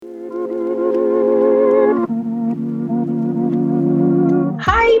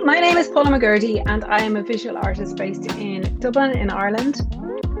my name is Paula McGurdy and I am a visual artist based in Dublin in Ireland.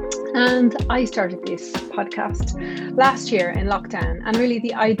 And I started this podcast last year in lockdown, and really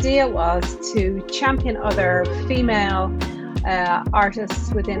the idea was to champion other female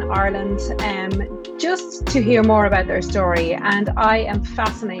artists within Ireland, just to hear more about their story. And I am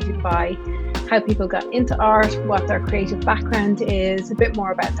fascinated by how people got into art, what their creative background is, a bit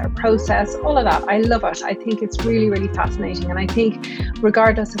more about their process, all of that. I love it. I think it's really, really fascinating. And I think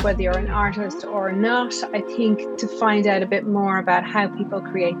regardless of whether you're an artist or not, I think to find out a bit more about how people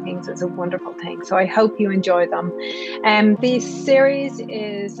create things is a wonderful thing. So I hope you enjoy them. This series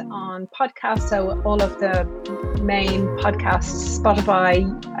is on podcasts, so all of the main podcasts, Spotify,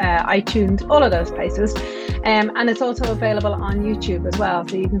 iTunes, all of those places. And it's also available on YouTube as well.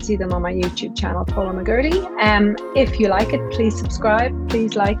 So you can see them on my YouTube channel, Paula McGurdy. If you like it, please subscribe,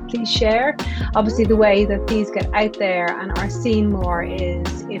 please like, please share. Obviously, the way that these get out there and are seen more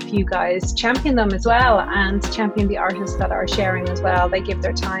is if you guys champion them as well and champion the artists that are sharing as well. They give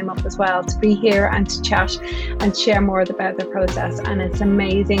their time up as well to be here and to chat and share more about their process. And it's an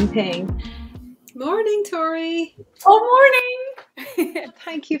amazing thing. Morning, Tori. Oh, morning.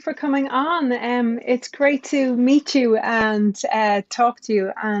 Thank you for coming on. It's great to meet you and talk to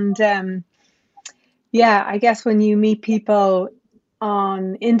you. And yeah, I guess when you meet people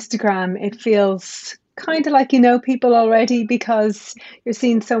on Instagram, it feels kind of like you know people already because you're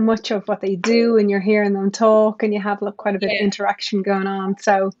seeing so much of what they do and you're hearing them talk and you have quite a bit of interaction going on.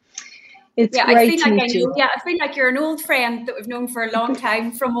 So it's great to meet you. Yeah, I feel like you're an old friend that we've known for a long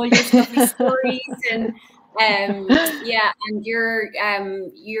time from all your lovely stories and and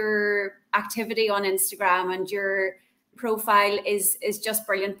your activity on Instagram and your profile is just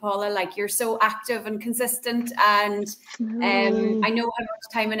brilliant, Paula. Like, you're so active and consistent, and I know how much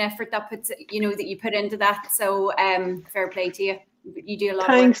time and effort that you put into that. So fair play to you. You do a lot.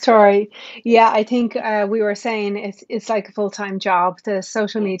 Thanks, of work. Tori. Yeah, I think we were saying it's like a full-time job. The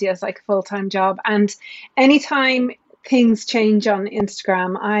social media is like a full-time job, and anytime things change on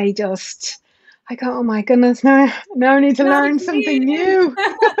Instagram, I go, oh my goodness, now I need to learn something new.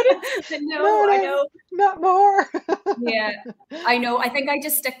 I know. Not more. Yeah, I know. I think I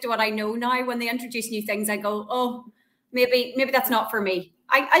just stick to what I know now. When they introduce new things, I go, oh, maybe that's not for me.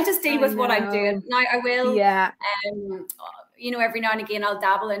 I just deal with what I'm doing. Now I will. Yeah. Every now and again I'll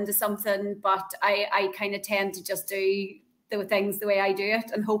dabble into something, but I kind of tend to just do the things the way I do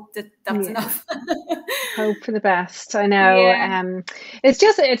it and hope that that's enough. Hope for the best. I know. Yeah.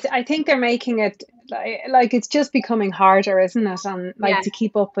 I think they're making it like it's just becoming harder, isn't it? And to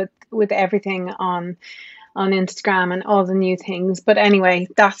keep up with everything on Instagram and all the new things. But anyway,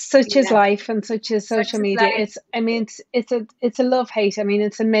 that's such is life and such is social media. It's a love-hate. I mean,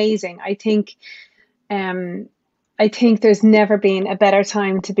 it's amazing. I think there's never been a better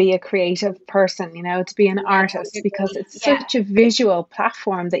time to be a creative person, to be an artist, because it's such a visual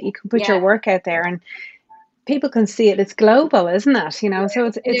platform that you can put your work out there and people can see it. It's global, isn't it?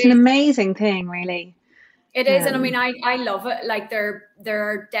 So it's an amazing thing, really. It is. And I mean, I love it. Like there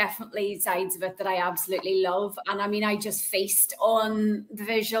are definitely sides of it that I absolutely love. And I mean, I just feast on the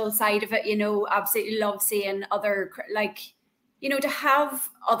visual side of it, absolutely love seeing other, to have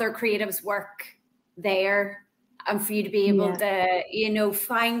other creatives work there. And for you to be able to,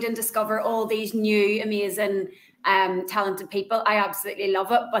 find and discover all these new, amazing, talented people. I absolutely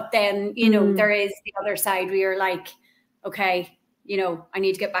love it. But then, there is the other side where you're like, okay, I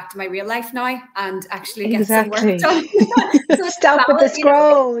need to get back to my real life now and actually get some work done. So stop with the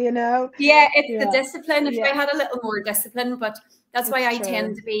scroll, Yeah, it's the discipline. If I had a little more discipline, but that's why I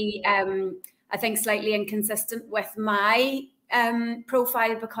tend to be, I think, slightly inconsistent with my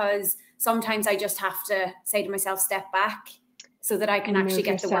profile, because sometimes I just have to say to myself, step back so that I can actually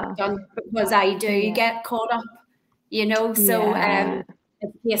get the work done, because I do get caught up, so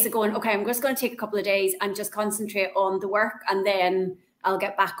it's a case of going, okay, I'm just going to take a couple of days and just concentrate on the work, and then I'll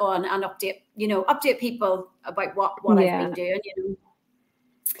get back on and update people about what I've been doing,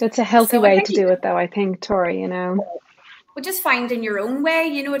 That's a healthy way to do it though, I think, Tori, Well, just finding your own way,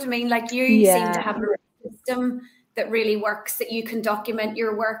 you know what I mean? Like you seem to have a system that really works, that you can document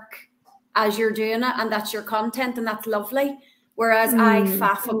your work as you're doing it, and that's your content, and that's lovely. Whereas I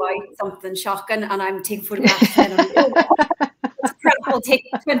faff about something shocking and I'm taking photographs and I'm it's crap, I'll take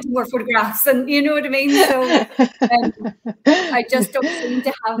 20 more photographs, and you know what I mean? So I just don't seem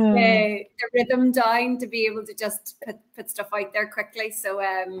to have the rhythm down to be able to just put stuff out there quickly. So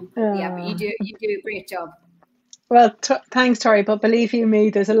but you do a great job. Well, thanks, Tori, but believe you me,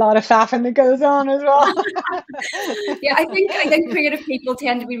 there's a lot of faffing that goes on as well. Yeah, I think creative people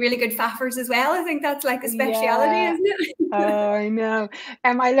tend to be really good faffers as well. I think that's like a speciality, Yeah. isn't it? Oh, I know.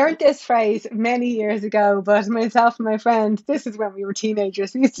 I learned this phrase many years ago, but myself and my friends, this is when we were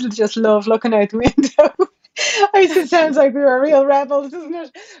teenagers. We used to just love looking out the window. I used to sound like we were real rebels, isn't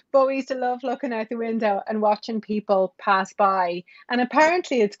it? But we used to love looking out the window and watching people pass by. And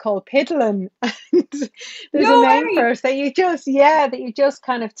apparently it's called piddling. And there's a No name way. for it that you just, yeah, that you just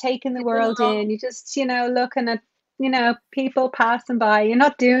kind of taking the It's a world lot. in. You just, looking at, people passing by. You're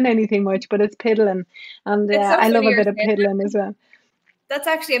not doing anything much, but it's piddling. And It's so I love funny a you're bit of saying piddling as well. that's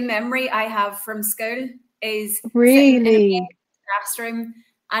actually a memory I have from school, is sitting in a Really? classroom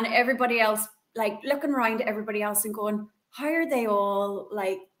and everybody else, like looking around at everybody else and going, how are they all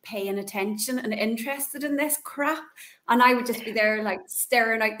like paying attention and interested in this crap? And I would just be there like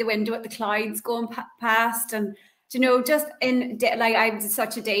staring out the window at the clouds going past, and just like I was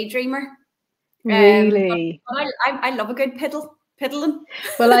such a daydreamer. Really? But I love a good piddling.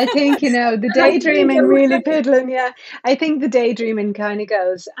 Well, I think, the I like daydreaming really piddling, yeah. I think the daydreaming kind of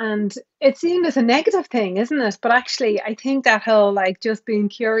goes, and it's seen as a negative thing, isn't it? But actually, I think that whole like just being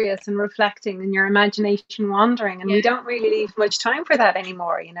curious and reflecting and your imagination wandering, and Yeah. we don't really leave much time for that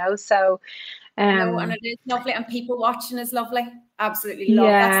anymore. So, No, and it is lovely, and people watching is lovely. Absolutely love.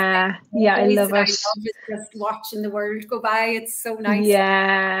 yeah, yeah, I love That I it. love is just watching the world go by. It's so nice.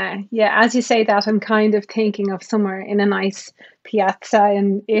 Yeah, yeah. As you say that, I'm kind of thinking of somewhere in a nice piazza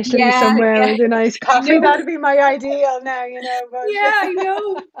in Italy somewhere with a nice coffee. That'd be my ideal now, But Yeah, I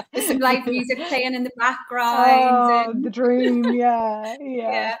know. There's some live music playing in the background. oh, the dream. Yeah,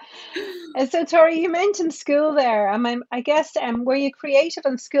 yeah. Yeah. And so, Tori, you mentioned school there. I guess, were you creative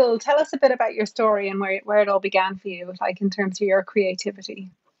in school? Tell us a bit about your story and where it all began for you, like in terms of your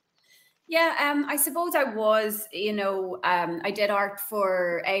creativity. Yeah, I suppose I was, I did art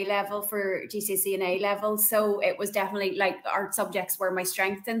for A level, for GCSE and A level. So it was definitely like art subjects were my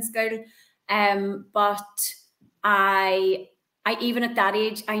strength in school. But I even at that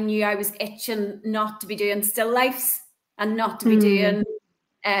age, I knew I was itching not to be doing still lifes and not to be doing,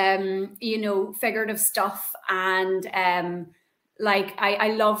 figurative stuff. And like I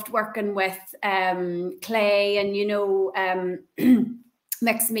loved working with clay and,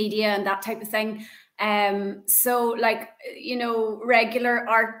 mixed media and that type of thing. So like, regular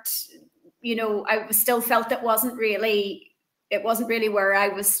art, I still felt it wasn't really where I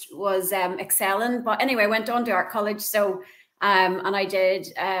was excelling. But anyway, I went on to art college. So and I did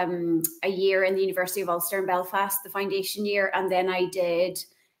a year in the University of Ulster in Belfast, the foundation year, and then I did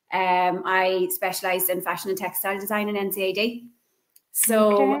I specialised in fashion and textile design in NCAD.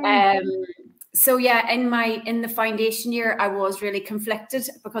 So Okay. So yeah, in the foundation year, I was really conflicted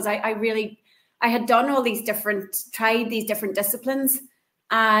because I had done all these tried these different disciplines,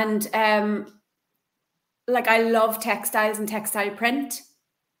 and like I love textiles and textile print.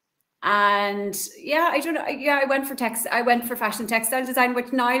 And yeah, I don't know. Yeah, I went for fashion textile design,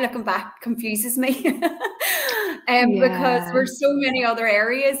 which now looking back confuses me. Because there's so many other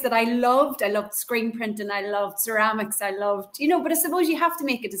areas that I loved. I loved screen printing, I loved ceramics, I loved, but I suppose you have to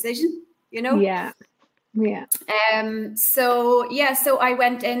make a decision, Yeah. Yeah. So I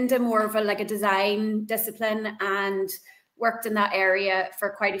went into more of a design discipline and worked in that area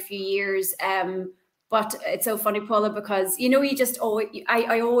for quite a few years. But it's so funny, Paula, because you just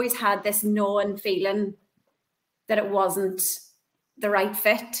I always had this gnawing feeling that it wasn't the right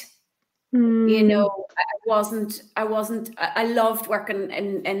fit. I loved working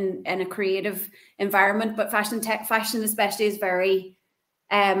in a creative environment, but fashion especially is very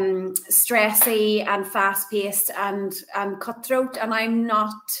stressy and fast-paced and cutthroat, and I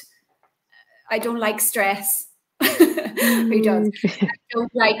don't like stress. Who does? I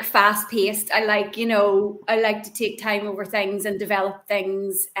don't like fast-paced. I like to take time over things and develop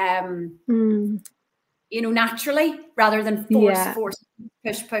things naturally, rather than force,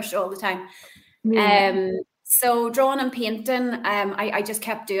 push all the time. So drawing and painting, I just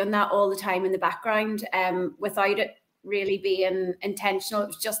kept doing that all the time in the background, without it really being intentional. It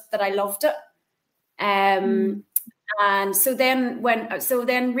was just that I loved it. And so then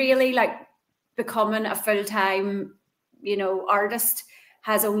really like becoming a full-time, artist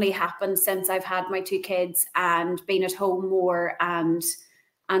has only happened since I've had my two kids and been at home more, and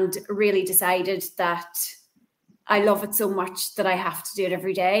really decided that I love it so much that I have to do it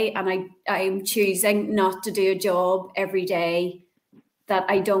every day. And I'm choosing not to do a job every day that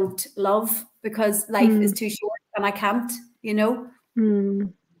I don't love, because life is too short and I can't,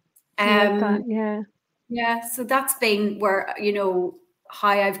 Yeah. So that's been where, how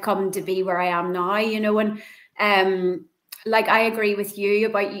I've come to be where I am now, and like I agree with you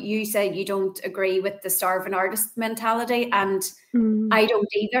about, you said you don't agree with the starving artist mentality, and I don't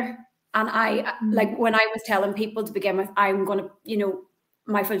either. And I like, when I was telling people to begin with, I'm going to, you know,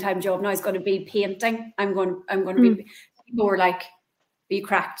 my full-time job now is going to be painting. I'm going to be, people were like, are you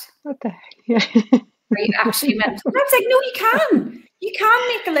cracked? What the heck? Yeah. Are you actually meant? And I was like, no, you can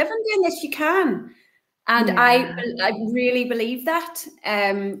make a living doing this. You can. And I really believe that.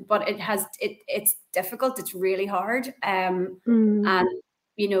 But it's difficult. It's really hard. And,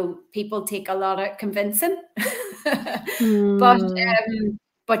 you know, people take a lot of convincing.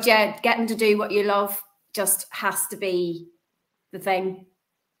 But yeah, getting to do what you love just has to be the thing,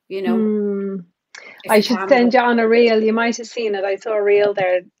 you know. I should send you on a reel. You might have seen it. I saw a reel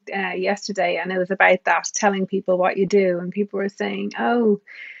there yesterday, and it was about that, telling people what you do. And people were saying, oh,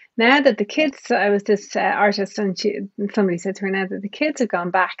 now that the kids, I was this artist, and somebody said to her, now that the kids have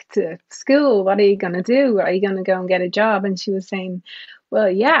gone back to school, what are you going to do? Are you going to go and get a job? And she was saying, well,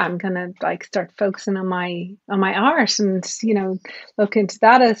 yeah, I'm going to like start focusing on my art and, you know, look into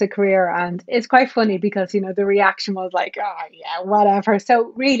that as a career. And it's quite funny because, you know, the reaction was like, oh yeah, whatever.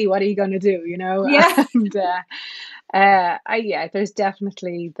 So really, what are you going to do? You know? Yeah. And yeah, there's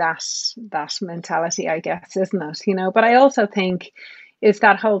definitely that mentality, I guess, isn't it? You know, but I also think it's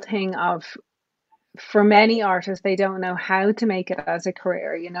that whole thing of, for many artists, they don't know how to make it as a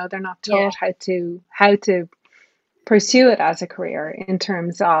career. You know, they're not taught how to pursue it as a career, in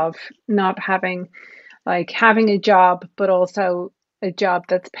terms of not having a job, but also a job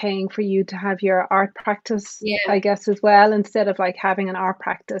that's paying for you to have your art practice, I guess, as well, instead of like having an art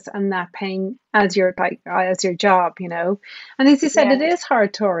practice and that paying as your job, you know. And as you said, it is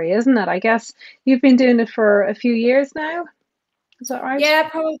hard, Tori, isn't it? I guess you've been doing it for a few years now. Is that right? Yeah,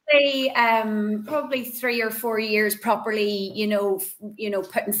 probably 3 or 4 years properly, you know,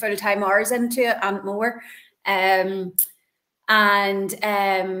 putting full-time hours into it and more.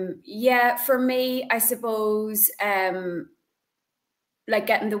 Yeah, for me, I suppose, like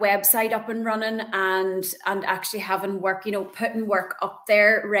getting the website up and running and actually having work, you know, putting work up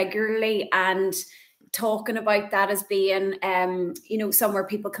there regularly and talking about that as being, you know, somewhere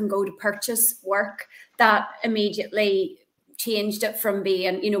people can go to purchase work, that immediately changed it from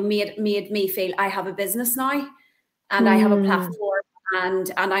being, you know, made me feel I have a business now and I have a platform.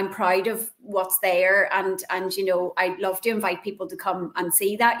 And I'm proud of what's there, and you know, I'd love to invite people to come and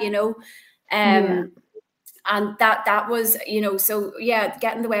see that, you know, and that was, you know, so yeah,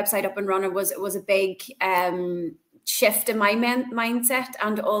 getting the website up and running was a big shift in my mindset,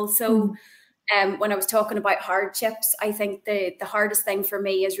 and also when I was talking about hardships, I think the hardest thing for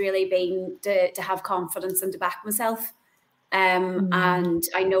me has really been to have confidence and to back myself. And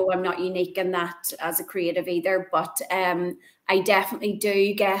I know I'm not unique in that as a creative either, but I definitely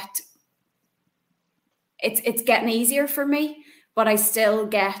do get, it's getting easier for me, but I still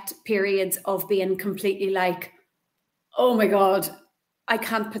get periods of being completely like, oh my God, I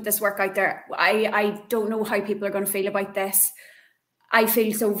can't put this work out there. I don't know how people are going to feel about this. I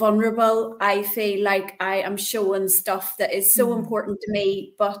feel so vulnerable. I feel like I am showing stuff that is so important to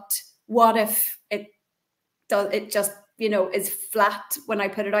me, but what if it just, you know, is flat when I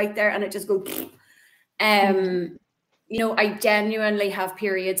put it out there and it just goes, you know, I genuinely have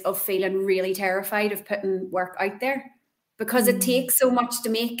periods of feeling really terrified of putting work out there because it takes so much to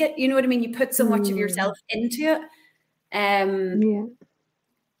make it. You know what I mean? You put so much of yourself into it.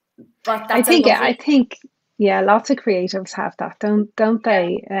 But that's I think lots of creatives have that, don't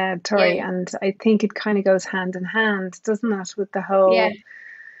they, Tori? And I think it kind of goes hand in hand, doesn't it, with the whole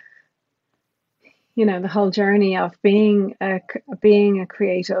you know, the whole journey of being a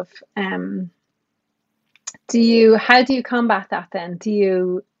creative. How do you combat that then?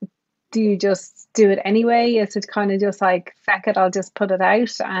 Do you just do it anyway? Is it kind of just like, feck it, I'll just put it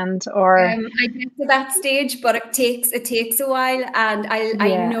out, or I get to that stage, but it takes a while, and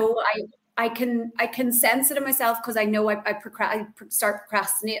I know I can sense it in myself, because I know I start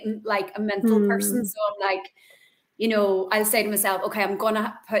procrastinating like a mental person. So I'm like, you know, I'll say to myself, okay, I'm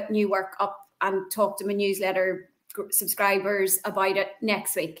gonna put new work up and talk to my newsletter subscribers about it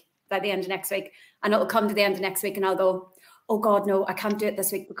next week, by the end of next week. And it'll come to the end of next week and I'll go, oh God, no, I can't do it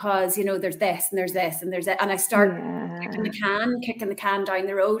this week because, you know, there's this and there's this and there's that. And I start kicking the can down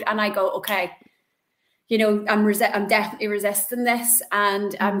the road, and I go, okay, you know, I'm definitely resisting this,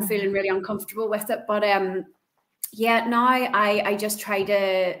 and I'm feeling really uncomfortable with it. But now I just try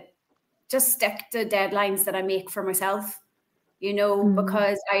to just stick to deadlines that I make for myself, you know,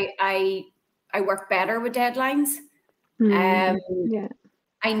 because I work better with deadlines.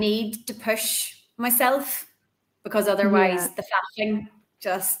 I need to push myself, because otherwise the faffing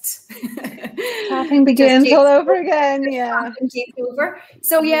just tapping begins all over again. Yeah. Over.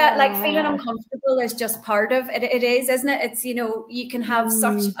 So yeah, like feeling uncomfortable is just part of it. It is, isn't it? It's, you know, you can have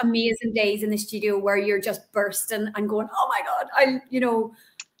such amazing days in the studio where you're just bursting and going, oh my God, you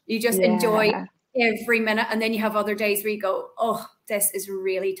just enjoy every minute. And then you have other days where you go, oh, this is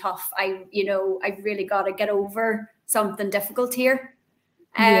really tough. I've really got to get over something difficult here.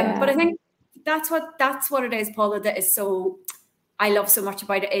 But I think that's what it is, Paula, that is so, I love so much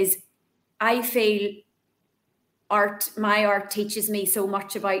about it, is I feel my art teaches me so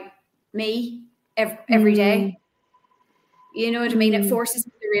much about me every day. You know what I mean? It forces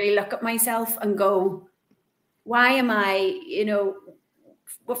me to really look at myself and go, why am I,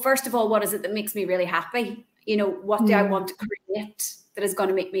 well, first of all, what is it that makes me really happy? You know, what do I want to create that is going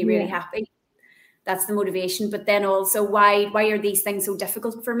to make me really happy? That's the motivation. But then also, why are these things so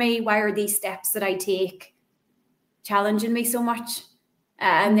difficult for me? Why are these steps that I take challenging me so much?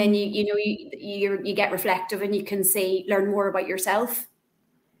 And then you get reflective and you can learn more about yourself,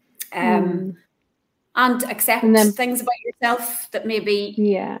 and accept things about yourself that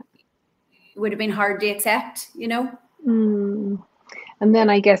maybe would have been hard to accept, And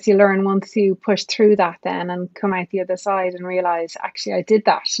then I guess you learn once you push through that then and come out the other side and realize, actually, I did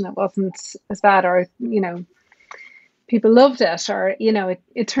that and it wasn't as bad, or, people loved it, or,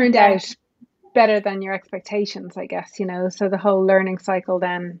 it turned out better than your expectations, I guess, so the whole learning cycle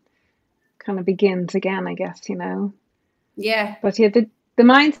then kind of begins again, I guess, Yeah. But yeah, the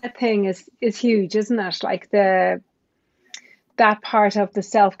mindset thing is huge, isn't it? Like that part of the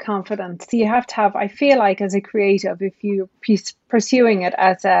self-confidence you have to have. I feel like as a creative, if you're pursuing it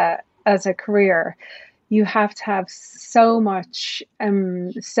as a career, you have to have so much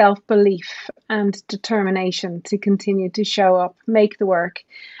self-belief and determination to continue to show up, make the work,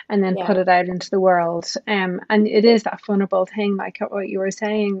 and then put it out into the world. And it is that vulnerable thing, like what you were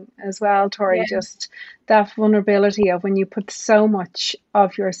saying as well, Tori, just that vulnerability of when you put so much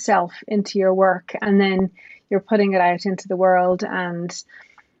of yourself into your work and then you're putting it out into the world and,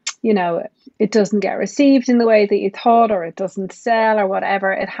 it doesn't get received in the way that you thought, or it doesn't sell or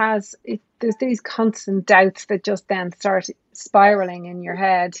whatever. There's these constant doubts that just then start spiraling in your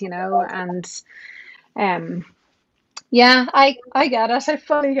head, and I get it. I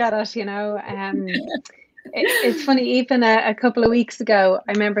fully get it, It's funny, even a couple of weeks ago,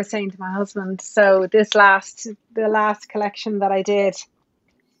 I remember saying to my husband, so the last collection that I did,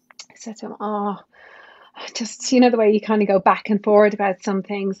 I said to him, just, the way you kind of go back and forward about some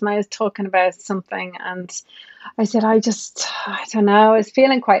things. And I was talking about something and I said, I don't know, I was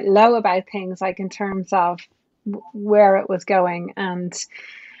feeling quite low about things, like in terms of where it was going. And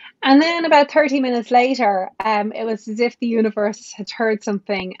then about 30 minutes later, it was as if the universe had heard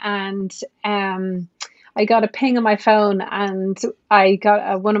something, and I got a ping on my phone and I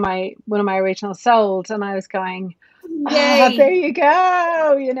got one of my originals sold, and I was going, there you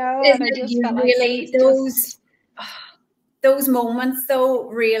go, and I just felt really those moments though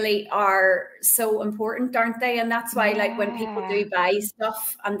really are so important, aren't they? And that's why like when people do buy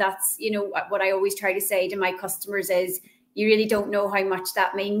stuff, and that's what I always try to say to my customers is, you really don't know how much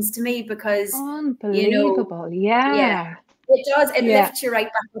that means to me, because unbelievable. It does. It lifts you right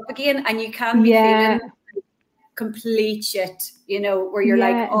back up again, and you can be feeling complete shit, where you're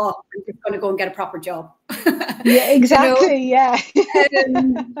like, oh, I'm just going to go and get a proper job. Yeah, exactly.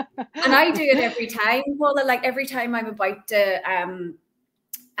 And I do it every time. Well, like every time I'm about to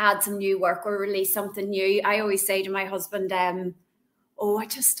add some new work or release something new, I always say to my husband, I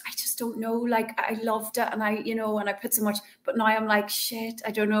just don't know. Like I loved it, and and I put so much, but now I'm like, shit,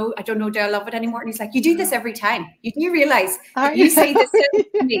 I don't know. Do I love it anymore? And he's like, you do this every time. You do realize that you say this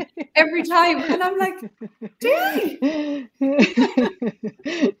to me every time, and I'm like, do I? You're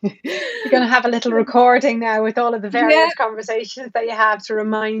going to have a little recording now with all of the various conversations that you have to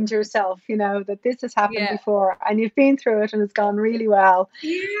remind yourself, that this has happened before and you've been through it and it's gone really well.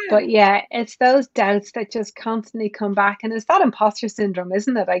 But it's those doubts that just constantly come back, and it's that imposter syndrome,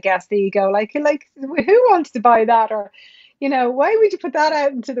 isn't it? I guess the ego, like who wants to buy that, or why would you put that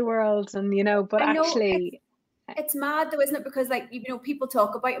out into the world? And but actually it's mad though, isn't it? Because like people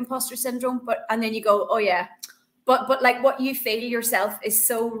talk about imposter syndrome, and then you go, oh yeah, but like what you feel yourself is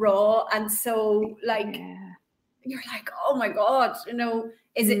so raw and so like you're like, oh my god,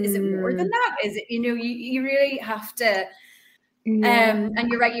 is it more than that? Is it you really have to and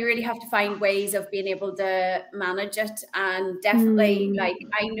you're right, you really have to find ways of being able to manage it. And definitely like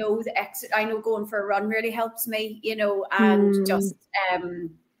I know going for a run really helps me, and just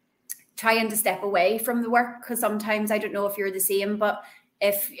trying to step away from the work, because sometimes I don't know if you're the same, but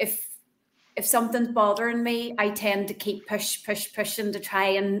if if something's bothering me, I tend to keep pushing to try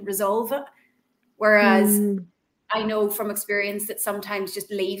and resolve it. Whereas I know from experience that sometimes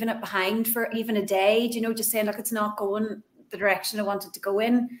just leaving it behind for even a day, just saying, look, it's not going the direction I wanted to go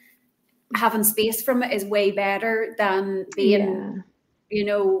in, having space from it is way better than being,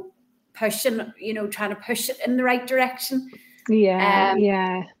 pushing, trying to push it in the right direction.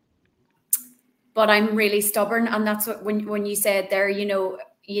 Yeah. But I'm really stubborn. And that's what, when you said there, you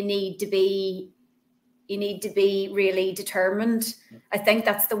need to be really determined. I think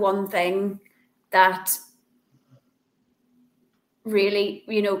that's the one thing that really,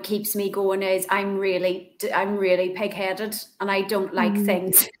 keeps me going is I'm really pig-headed, and I don't like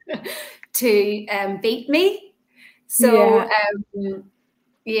things to beat me. So,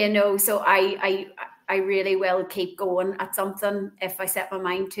 so I really will keep going at something if I set my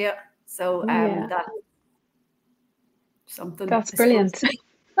mind to it. So that's something. That's brilliant.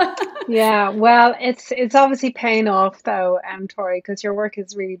 Yeah, well, it's obviously paying off though, Tori, because your work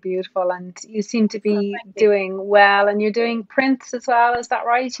is really beautiful and you seem to be doing well, and you're doing prints as well. Is that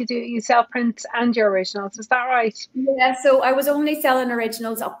right? You sell prints and your originals. Is that right? Yeah. So I was only selling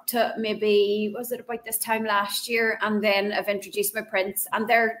originals up to maybe, was it about this time last year, and then I've introduced my prints, and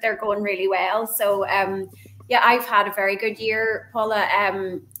they're going really well. So I've had a very good year, Paula.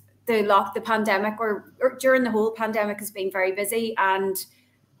 The pandemic or during the whole pandemic has been very busy, and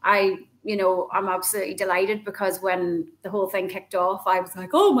I'm absolutely delighted, because when the whole thing kicked off, I was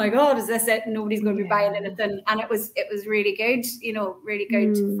like, oh my God, is this it? Nobody's going to be buying anything. And it was really good, really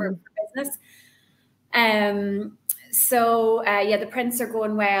good for business. The prints are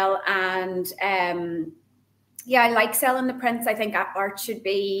going well. And I like selling the prints. I think art should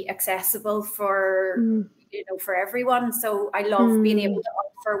be accessible for, for everyone. So I love being able to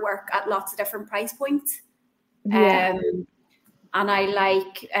offer work at lots of different price points. And I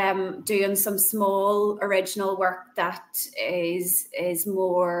like doing some small original work that is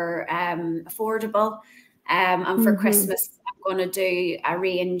more affordable. And for Christmas, I'm going to do a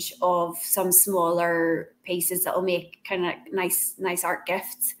range of some smaller pieces that will make kind of nice art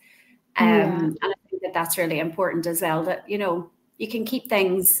gifts. And I think that's really important as well, that, you can keep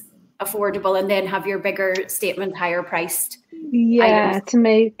things affordable and then have your bigger statement higher priced. Items. To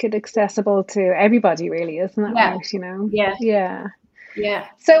make it accessible to everybody, really, isn't that right? Yeah.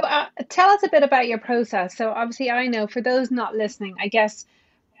 So tell us a bit about your process. So obviously, I know, for those not listening, I guess,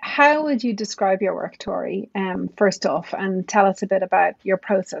 how would you describe your work, Tori, first off, and tell us a bit about your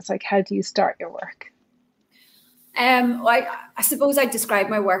process? Like, how do you start your work? I suppose I describe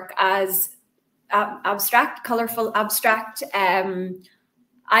my work as abstract, colourful, abstract.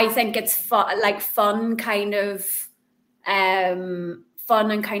 I think it's fun kind of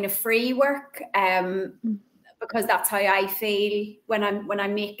free work, because that's how I feel when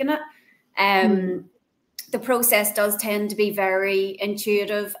I'm making it. The process does tend to be very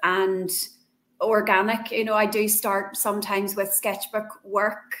intuitive and organic. I do start sometimes with sketchbook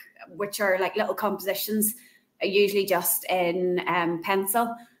work, which are like little compositions, usually just in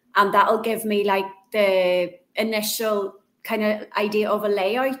pencil, and that'll give me like the initial kind of idea of a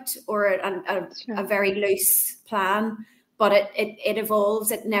layout or a very loose plan, but it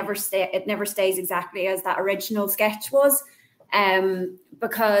evolves. It never stays exactly as that original sketch was,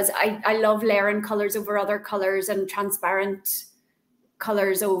 because I love layering colors over other colors and transparent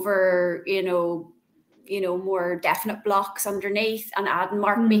colors over more definite blocks underneath, and adding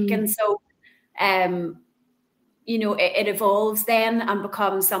mark making. So it evolves then and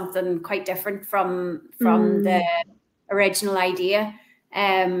becomes something quite different from the original idea.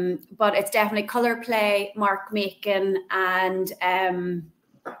 But it's definitely color play, mark making, and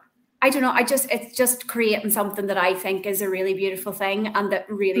I don't know, it's just creating something that I think is a really beautiful thing, and that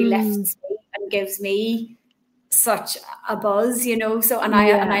really lifts me and gives me such a buzz, so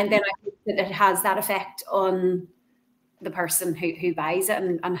I think that it has that effect on the person who buys it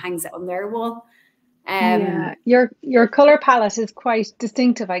and hangs it on their wall. Your color palette is quite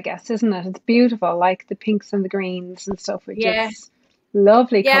distinctive, I guess, isn't it? It's beautiful, like the pinks and the greens and stuff, which is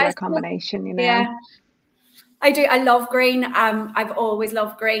lovely color combination. I do. I love green. I've always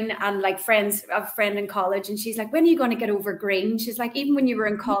loved green, and like I have a friend in college, and she's like, "When are you going to get over green?" She's like, "Even when you were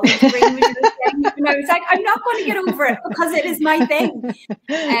in college, green was your thing." And I was like, "I'm not going to get over it, because it is my thing."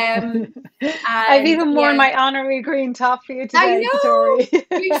 I've even worn my honorary green top for you today, Tori.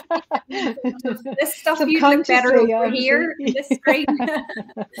 This stuff you'd look better over here. This screen.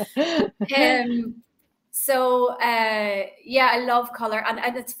 So I love color,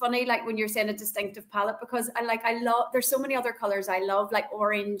 and it's funny, like when you're saying a distinctive palette, because I love, there's so many other colors I love, like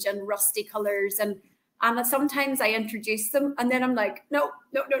orange and rusty colors, and And sometimes I introduce them and then I'm like, no,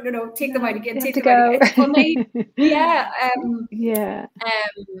 take them out again, take them out again. It's funny. Yeah. Yeah.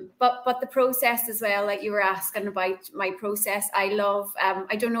 But the process as well, like you were asking about my process, I love,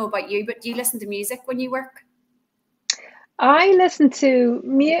 I don't know about you, but do you listen to music when you work? I listen to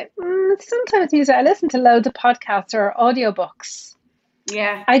sometimes music. I listen to loads of podcasts or audiobooks.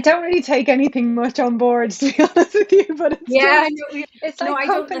 Yeah. I don't really take anything much on board, to be honest with you, but it's like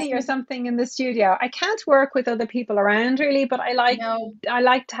company or something in the studio. I can't work with other people around really, but I like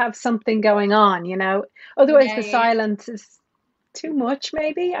to have something going on, you know. Otherwise the silence is too much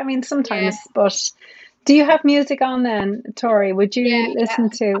maybe. I mean sometimes, but do you have music on then, Tori? Would you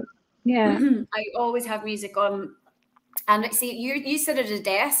listen to I always have music on. And see, you sit at a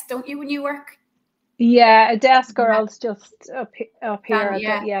desk, don't you, when you work? Yeah, a desk or else just up here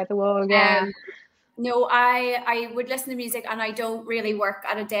at the wall. Yeah. No, I would listen to music, and I don't really work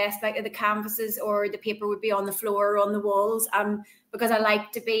at a desk. Like the canvases or the paper would be on the floor or on the walls, because I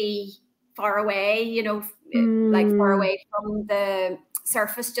like to be far away, you know, like far away from the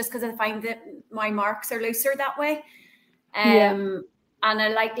surface, just because I find that my marks are looser that way. And I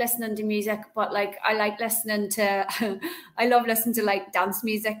like listening to music, but like I like listening to, I love listening to like dance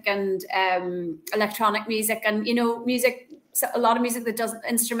music and electronic music, and you know, a lot of music that doesn't,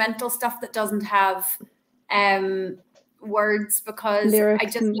 instrumental stuff that doesn't have words, because lyrics, I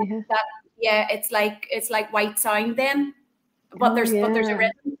just like that. Yeah, it's like white sound then, but there's a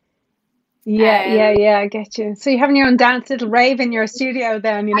rhythm. Yeah, I get you. So you're having your own dance little rave in your studio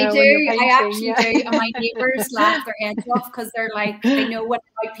then, you know, I do, when you're painting. I actually do. And my neighbours laugh their heads off because they're like, they know what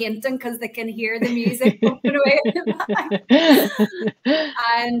I'm painting because they can hear the music pumping away in the back.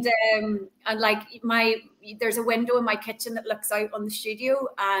 And like there's a window in my kitchen that looks out on the studio,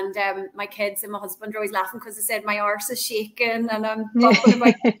 and my kids and my husband are always laughing because they said my arse is shaking and I'm bumping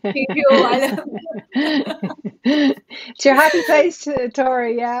about the studio. It's your happy place,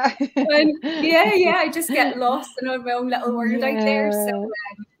 Tori, yeah. Yeah, I just get lost in my own little world out there. So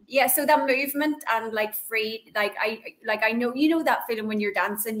so that movement and like free, I know, you know, that feeling when you're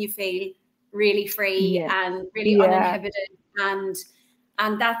dancing, you feel really free and really uninhibited,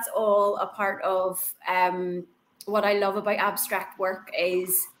 and that's all a part of what I love about abstract work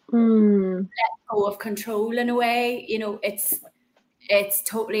is let go of control in a way. You know, it's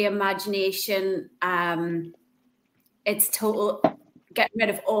totally imagination. It's total getting rid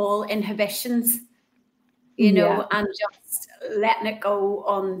of all inhibitions, you know, and just letting it go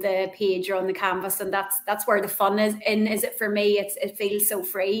on the page or on the canvas, and that's where the fun is. Is it for me? It feels so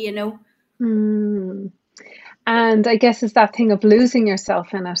free, you know. And I guess it's that thing of losing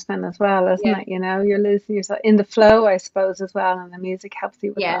yourself in it then as well, isn't it? You know, you're losing yourself in the flow, I suppose, as well, and the music helps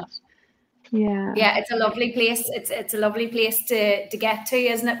you with that. Yeah, it's a lovely place. It's a lovely place to get to,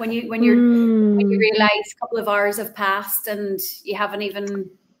 isn't it? When you realize a couple of hours have passed and you haven't even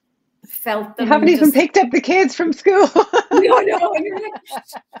felt them. You haven't even picked up the kids from school. No, you're like,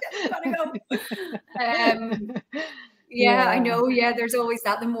 gotta go. I know. Yeah, there's always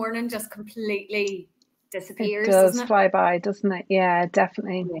that. The morning just completely disappears. It does fly by, doesn't it? Yeah,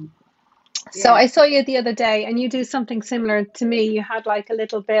 definitely. So I saw you the other day, and you do something similar to me. You had like a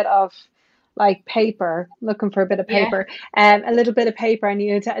little bit of like paper, looking for a bit of paper, a little bit of paper, and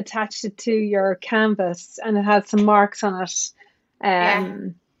you attached it to your canvas, and it had some marks on it,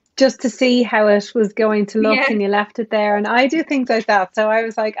 just to see how it was going to look, and you left it there. And I do things like that, so I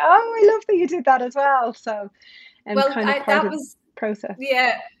was like, oh, I love that you did that as well. So, part of the process.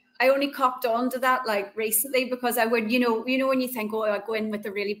 Yeah. I only copped on to that like recently, because I would, you know, when you think, oh, I'd go in with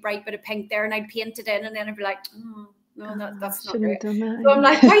a really bright bit of pink there, and I'd paint it in, and then I'd be like, no, that's not right. So I'm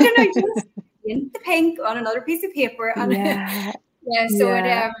like, why don't I just paint the pink on another piece of paper? And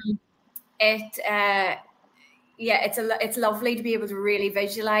it's lovely to be able to really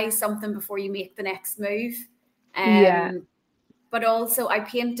visualize something before you make the next move. But also I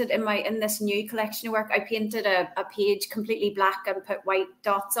painted in this new collection of work, I painted a page completely black and put white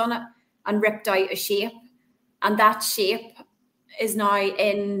dots on it and ripped out a shape. And that shape is now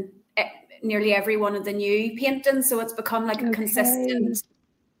in nearly every one of the new paintings. So it's become like a consistent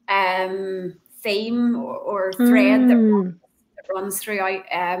theme or thread that runs throughout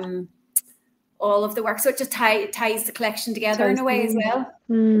all of the work. So it just ties the collection together in a way as well.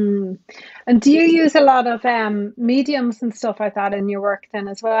 And do you use a lot of mediums and stuff like that in your work then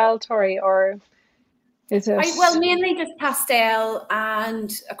as well, Tori, or is it? Mainly just pastel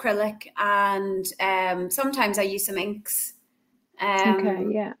and acrylic, and sometimes I use some inks.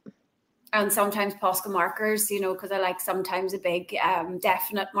 and sometimes Posca markers, you know, because I like sometimes a big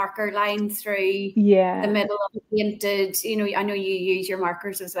definite marker line through the middle of the painted. You know, I know you use your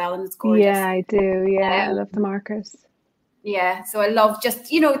markers as well, and it's gorgeous. Yeah, I do. Yeah, I love the markers. Yeah, so I love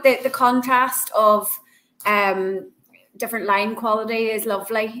just, you know, the contrast of different line quality is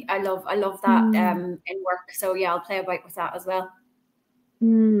lovely. I love that in work. So yeah, I'll play about with that as well.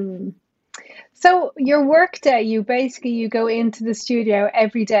 So your work day, you go into the studio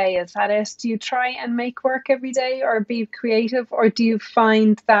every day, is that it? Do you try and make work every day or be creative, or do you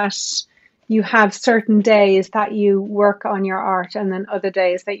find that you have certain days that you work on your art and then other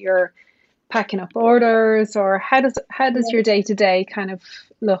days that you're packing up orders, or how does your day-to-day kind of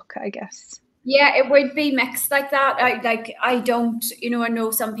look, I guess? Yeah, it would be mixed like that. I don't, you know, I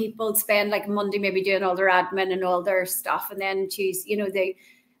know some people spend like Monday maybe doing all their admin and all their stuff, and then Tuesday, you know, they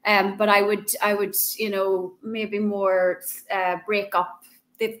but I would, you know, maybe more break up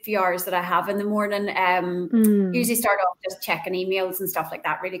the few hours that I have in the morning. Usually start off just checking emails and stuff like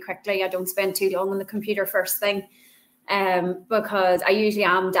that really quickly. I don't spend too long on the computer first thing, because I usually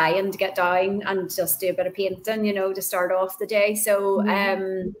am dying to get down and just do a bit of painting, you know, to start off the day. So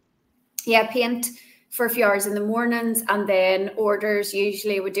yeah, paint for a few hours in the mornings, and then orders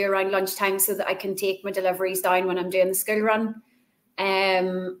usually would do around lunchtime so that I can take my deliveries down when I'm doing the school run.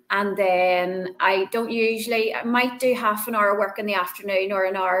 And then I might do half an hour work in the afternoon or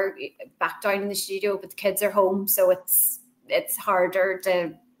an hour back down in the studio, but the kids are home, so it's harder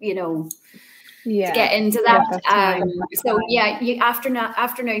to, you know, to get into that. So yeah,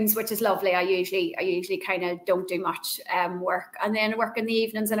 afternoons, which is lovely. I usually kind of don't do much work, and then work in the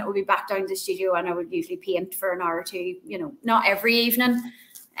evenings, and it will be back down to the studio, and I would usually paint for an hour or two, you know, not every evening.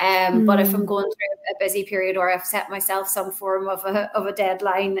 But if I'm going through a busy period, or I've set myself some form of a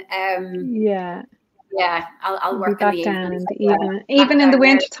deadline, I'll work in the evening. Even in the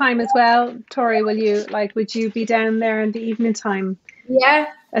winter time as well. Tori, would you be down there in the evening time? Yeah.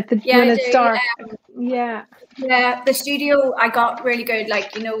 When it's dark. The studio, I got really good,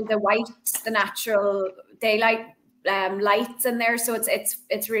 like, you know, the natural daylight lights in there, so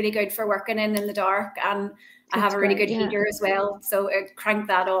it's really good for working in the dark, and I have a really good heater as well, so it cranked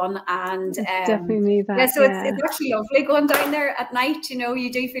that on, and definitely need that. It's actually lovely going down there at night. You know, you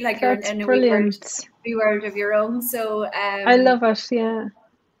do feel like you're in a wee world of your own. So I love it.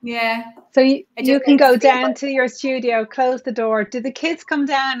 Yeah. So you can go down to your studio, close the door. Do the kids come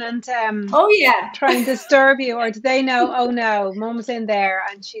down and try and disturb you, or do they know? Oh no, Mum's in there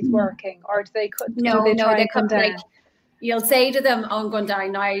and she's working, or do they come down? Like, you'll say to them, oh, I'm going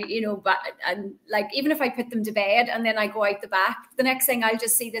down now, you know, but, and like, even if I put them to bed and then I go out the back, the next thing I'll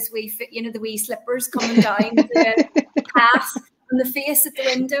just see this wee, you know, the wee slippers coming down the path and the face at the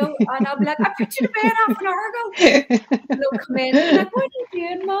window. And I'll be like, I put you to bed half an hour ago. And they'll come in and be like, what are you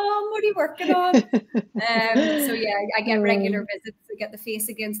doing, Mom? What are you working on? So yeah, I get regular visits. I get the face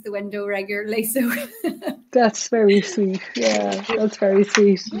against the window regularly. So that's very sweet. Yeah, that's very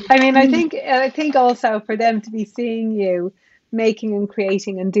sweet. I mean, I think also for them to be seeing you making and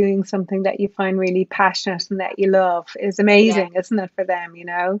creating and doing something that you find really passionate and that you love is amazing, isn't it, for them, you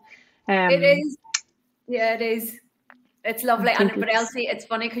know? It is. Yeah, it is. It's lovely. But Elsie, it's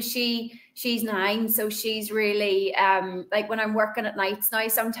funny because she's 9, so she's really like, when I'm working at nights now,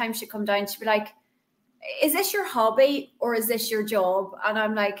 sometimes she'll come down, she'll be like, is this your hobby or is this your job? And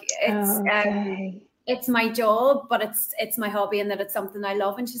I'm like, it's my job, but it's my hobby, and that it's something I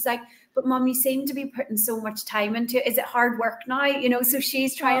love. And she's like, but Mom, you seem to be putting so much time into it. Is it hard work now? You know, so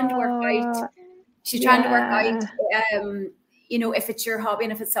she's trying to work out. She's trying to work out, you know, if it's your hobby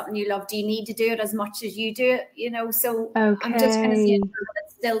and if it's something you love, do you need to do it as much as you do it? You know, so I'm just kind of seeing that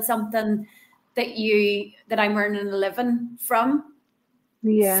it's still something that I'm earning a living from.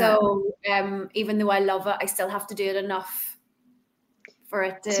 Yeah. So even though I love it, I still have to do it enough for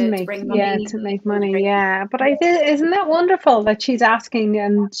it to bring money. Yeah, to make money. Yeah, but isn't that wonderful that she's asking,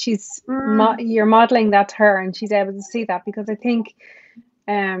 and she's you're modeling that to her, and she's able to see that, because I think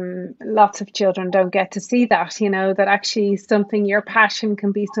lots of children don't get to see that, you know, that actually your passion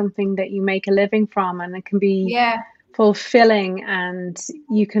can be something that you make a living from, and it can be fulfilling, and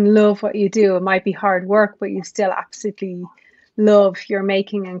you can love what you do. It might be hard work, but you still absolutely love your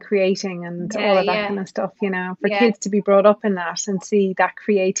making and creating and all of that kind of stuff, you know, for kids to be brought up in that and see that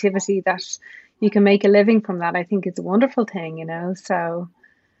creativity, that you can make a living from that. I think it's a wonderful thing, you know, so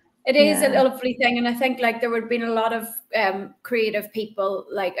it is a lovely thing. And I think, like, there would have been a lot of creative people,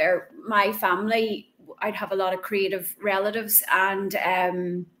 like my family. I'd have a lot of creative relatives, and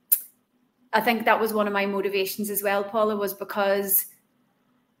I think that was one of my motivations as well, Paula, was because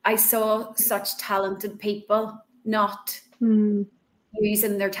I saw such talented people not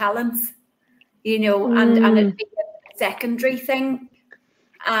using their talents, you know, and it being a secondary thing,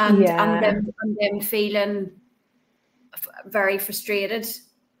 and them feeling very frustrated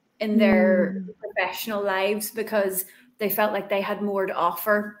in their professional lives because they felt like they had more to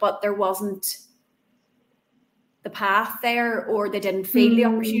offer, but there wasn't the path there, or they didn't feel the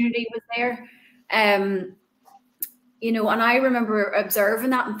opportunity was there. You know, and I remember observing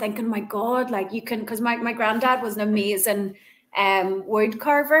that and thinking, my God, like you can, because my granddad was an amazing wood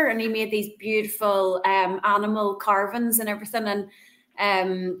carver, and he made these beautiful animal carvings and everything,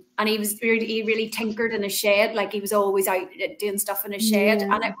 and he really tinkered in his shed. Like he was always out doing stuff in his shed,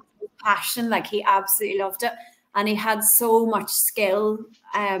 and it was passion. Like he absolutely loved it, and he had so much skill.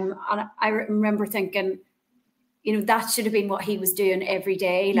 And I remember thinking, you know, that should have been what he was doing every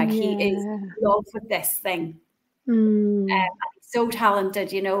day. Like he is in love with this thing. He's so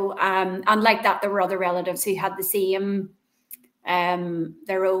talented, you know. And like that, there were other relatives who had the same,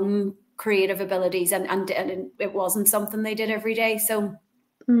 their own creative abilities, and it wasn't something they did every day. So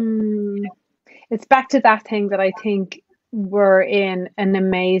it's back to that thing that I think we're in an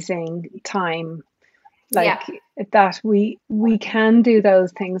amazing time, like that we can do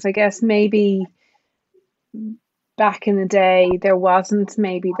those things. I guess maybe back in the day there wasn't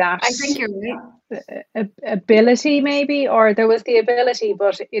maybe that, I think you're right, ability maybe, or there was the ability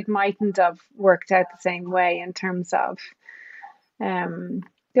but it mightn't have worked out the same way in terms of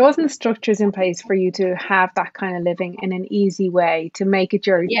there wasn't structures in place for you to have that kind of living in an easy way, to make it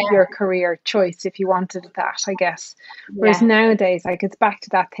your career choice if you wanted that, I guess. Whereas nowadays, like, it's back to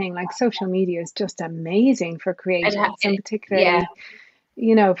that thing, like social media is just amazing for creatives, and particularly,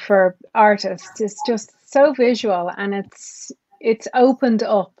 you know, for artists. It's just so visual, and it's opened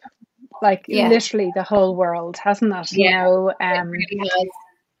up like literally the whole world, hasn't it? You know,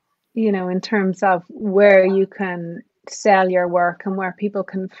 you know, in terms of where you can sell your work and where people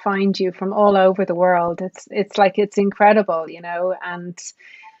can find you from all over the world. It's like, it's incredible, you know. And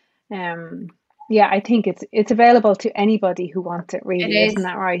I think it's available to anybody who wants it, really. Isn't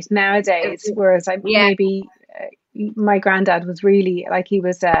that right nowadays? Whereas maybe my granddad was really, like, he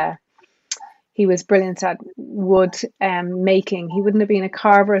was brilliant at wood making. He wouldn't have been a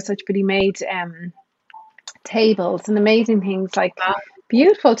carver as such, but he made tables and amazing things, like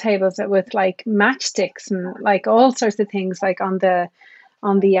beautiful tables with like matchsticks and like all sorts of things, like on the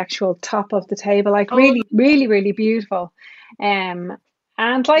actual top of the table, like really, really, really beautiful. And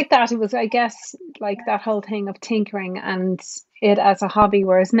like that, it was, I guess, like that whole thing of tinkering and it as a hobby.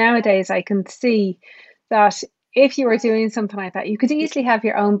 Whereas nowadays I can see that if you were doing something like that, you could easily have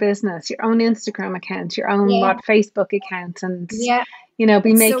your own business, your own Instagram account, your own Facebook account, and you know,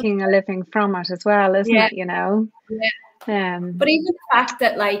 be making a living from it as well, isn't it? You know. But even the fact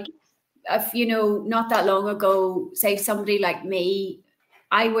that, like, if, you know, not that long ago, say somebody like me,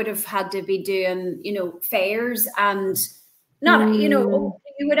 I would have had to be doing, you know, fairs, and not, you know,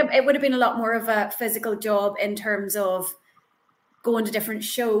 it would have been a lot more of a physical job in terms of going to different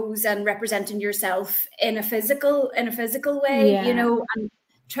shows and representing yourself in a physical way, you know,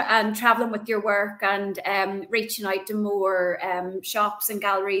 and traveling with your work, and reaching out to more shops and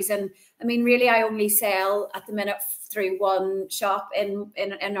galleries. And I mean, really, I only sell at the minute through one shop in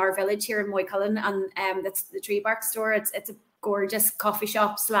our village here in Moycullen, and that's the Tree Bark store. It's a gorgeous coffee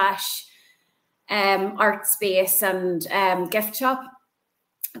shop / art space and gift shop.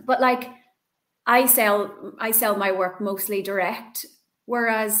 But like, I sell my work mostly direct,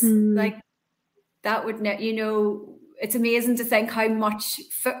 whereas like that would, you know, it's amazing to think how much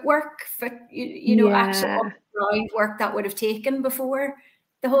you know, actual ground work that would have taken before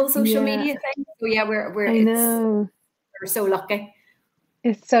the whole social media thing. So yeah, we're so lucky.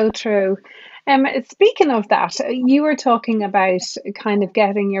 It's so true. Speaking of that, you were talking about kind of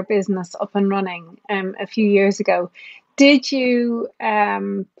getting your business up and running a few years ago. Did you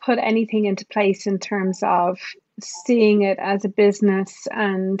put anything into place in terms of seeing it as a business?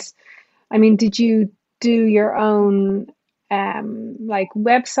 And I mean, did you do your own like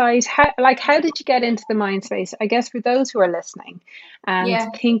website? How did you get into the mind space? I guess for those who are listening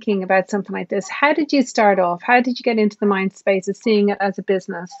and thinking about something like this, how did you start off? How did you get into the mind space of seeing it as a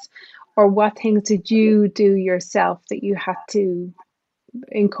business? Or what things did you do yourself that you had to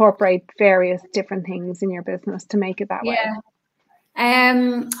incorporate various different things in your business to make it that way?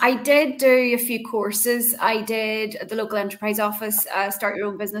 I did do a few courses. I did at the local enterprise office, start your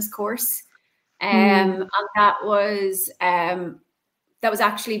own business course. And that was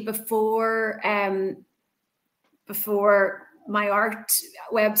actually before my art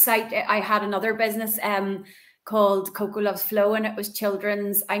website. I had another business called Coco Loves Flow, and it was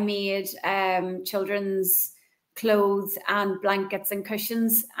children's. I made children's clothes and blankets and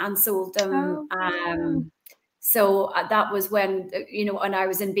cushions and sold them. Oh. So that was when, you know, when I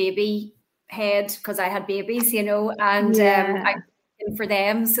was in baby head, because I had babies, you know, and I was for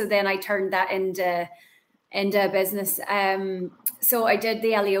them. So then I turned that into a business. So I did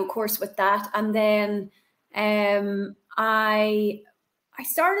the LEO course with that, and then I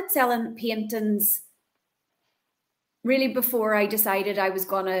started selling paintings really before I decided I was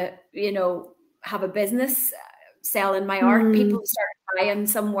gonna, you know, have a business selling my art. People started buying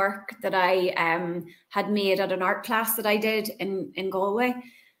some work that I had made at an art class that I did in Galway,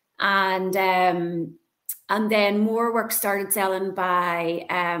 and then more work started selling by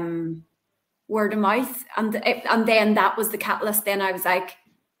word of mouth, and then that was the catalyst. Then I was like,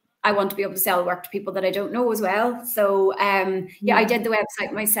 I want to be able to sell work to people that I don't know as well. So I did the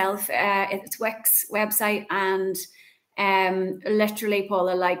website myself. It's Wix website, and literally,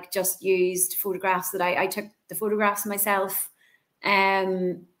 Paula, like just used photographs that I took the photographs myself,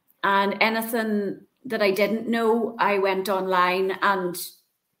 and anything that I didn't know, I went online and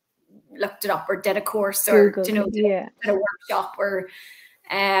looked it up, or did a course, or Google, you know, did a workshop, or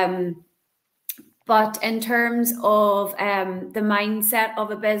but in terms of the mindset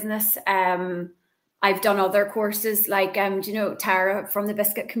of a business, I've done other courses, like do you know Tara from the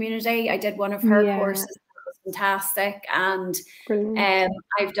Biscuit Community? I did one of her courses. That was fantastic. And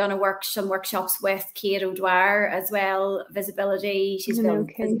I've done some workshops with Kate O'Dwyer as well, visibility. She's a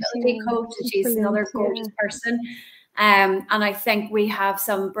visibility coach, and she's another gorgeous person. And I think we have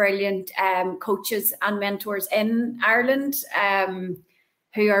some brilliant coaches and mentors in Ireland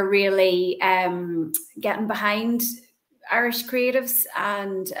who are really getting behind Irish creatives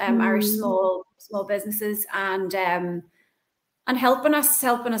and Irish small businesses, and helping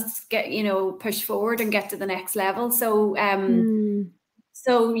us get, you know, push forward and get to the next level. So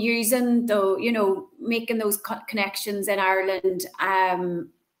so using you know, making those connections in Ireland,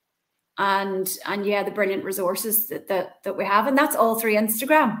 and the brilliant resources that we have, and that's all through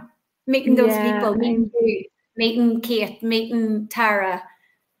Instagram. Meeting those people, meeting Kate, meeting Tara.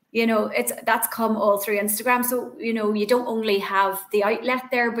 You know, that's come all through Instagram. So, you know, you don't only have the outlet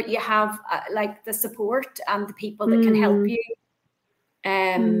there, but you have like the support and the people that can help you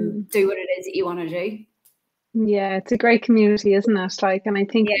do what it is that you want to do. Yeah, it's a great community, isn't it? Like, and I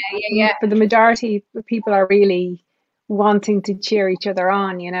think for the majority, people are really wanting to cheer each other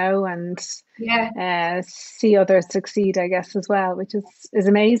on, you know, and see others succeed, I guess, as well, which is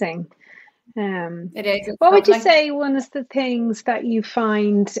amazing. It is. What would you say one of the things that you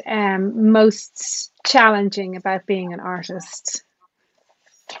find most challenging about being an artist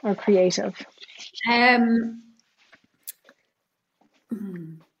or creative?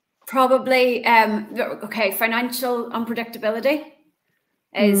 Probably financial unpredictability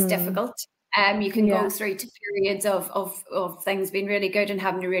is difficult. You can go through to periods of things being really good and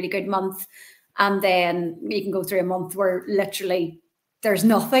having a really good month, and then you can go through a month where literally there's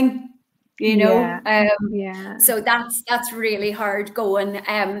nothing. You know, so that's really hard going.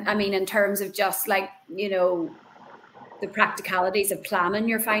 I mean, in terms of just like, you know, the practicalities of planning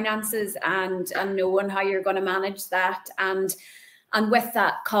your finances and knowing how you're going to manage that, and with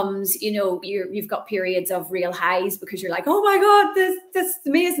that comes, you know, you've got periods of real highs because you're like, oh my god, this is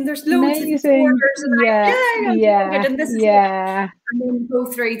amazing. There's loads of orders, and and then go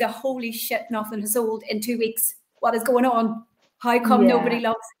through the holy shit, nothing has sold in 2 weeks. What is going on? How come nobody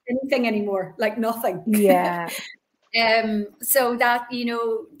loves anything anymore? Like nothing. Yeah. So that, you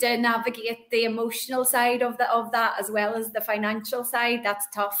know, to navigate the emotional side of that as well as the financial side, that's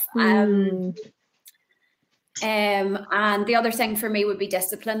tough. And the other thing for me would be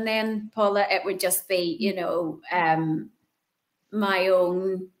discipline then, Paula. It would just be, you know, my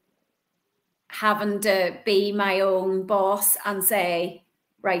own, having to be my own boss and say,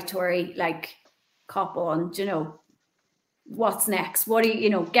 right, Tori, like, cop on, you know, what's next? What do you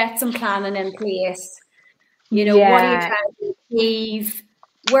know, get some planning in place. You know, what are you trying to achieve?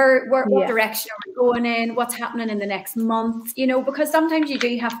 What direction are we going in? What's happening in the next month? You know, because sometimes you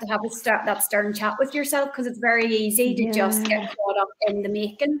do have to have that stern chat with yourself, because it's very easy to just get caught up in the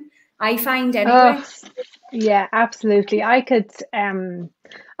making, I find anyway. Yeah, absolutely. I could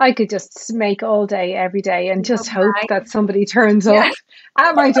just make all day, every day, and just hope that somebody turns up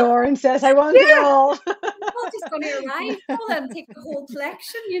at my door and says, I want it all. I'm just going to arrive and take the whole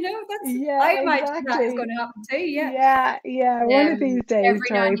collection, you know. I imagine that's going to happen too. Yeah. One of these days,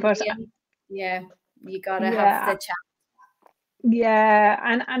 Tori, but you gotta have the chat. Yeah,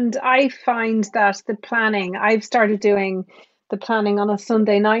 and I find that the planning, I've started doing the planning on a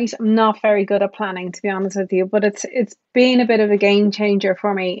Sunday night. I'm not very good at planning, to be honest with you, but it's been a bit of a game changer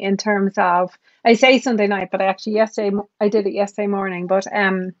for me in terms of, I say Sunday night, but I did it yesterday morning, but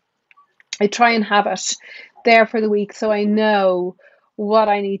I try and have it there for the week so I know what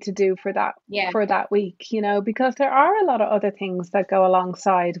I need to do for that week, because there are a lot of other things that go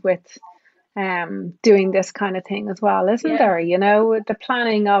alongside with doing this kind of thing as well, isn't there? The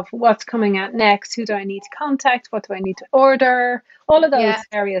planning of what's coming out next, who do I need to contact, what do I need to order, all of those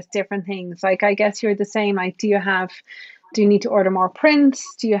various different things. Like, I guess you're the same. Like, do you need to order more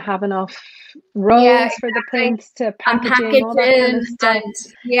prints? Do you have enough rolls for the prints to packaging, all that kind of stuff?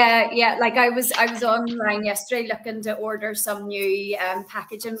 And like I was online yesterday looking to order some new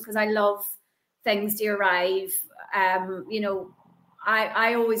packaging, because I love things to arrive.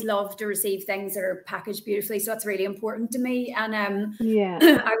 I always love to receive things that are packaged beautifully, so that's really important to me. And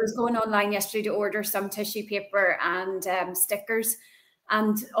I was going online yesterday to order some tissue paper and stickers,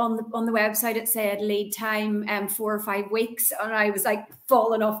 and on the website it said lead time 4 or 5 weeks, and I was like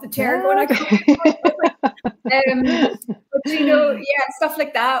falling off the chair going, but stuff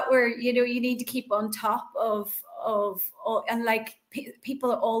like that, where you need to keep on top of and like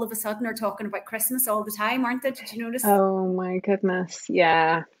people all of a sudden are talking about Christmas all the time, aren't they? Did you notice? Oh my goodness,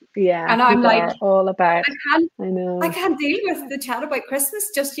 yeah. And I'm like, all about. I can't deal with the chat about Christmas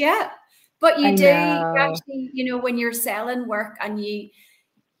just yet. But you actually, when you're selling work and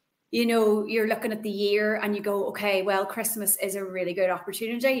you're looking at the year and you go, okay, well, Christmas is a really good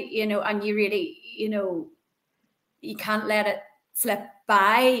opportunity, and you really, you can't let it slip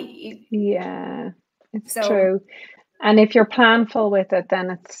by. Yeah, it's true. And if you're planful with it,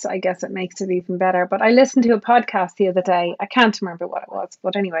 then I guess it makes it even better. But I listened to a podcast the other day. I can't remember what it was,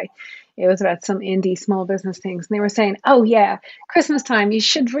 but anyway, it was about some indie small business things. And they were saying, oh yeah, Christmas time, you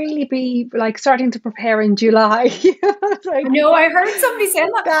should really be like starting to prepare in July. No, I heard somebody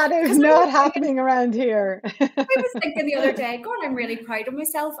saying that. That is not happening around here. I was thinking the other day, God, I'm really proud of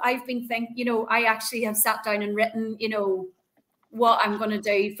myself. I've been thinking, I actually have sat down and written, what I'm going to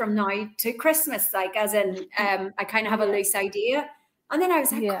do from now to Christmas, like as in I kind of have a loose idea. And then I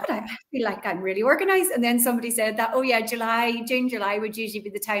was like, God, I feel like I'm really organized. And then somebody said that, oh yeah, June, July would usually be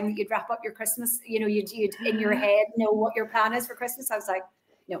the time that you'd wrap up your Christmas. You'd in your head know what your plan is for Christmas. I was like,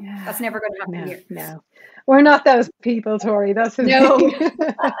 no, that's never going to happen here. No, we're not those people, Tori. That's the thing.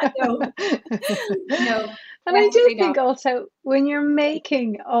 No. And I do think also when you're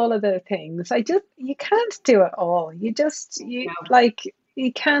making all of the things, you can't do it all. You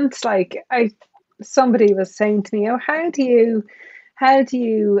can't, somebody was saying to me, oh, how do you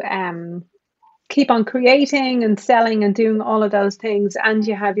keep on creating and selling and doing all of those things, and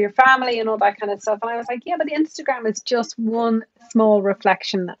you have your family and all that kind of stuff? And I was like, yeah, but Instagram is just one small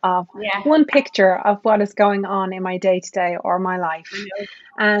reflection of one picture of what is going on in my day-to-day or my life.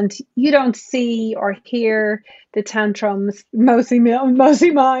 And you don't see or hear the tantrums, mostly mine.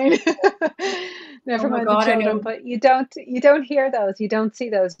 Never mind the children, but you don't hear those, you don't see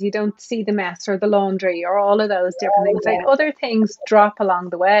those, you don't see the mess or the laundry or all of those different things. Like other things drop along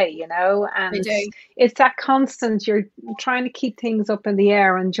the way, and it's that constant, you're trying to keep things up in the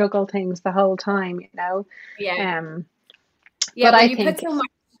air and juggle things the whole time, but I think put so much,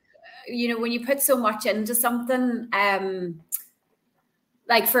 when you put so much into something,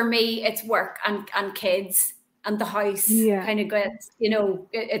 like for me, it's work and kids and the house kind of gets,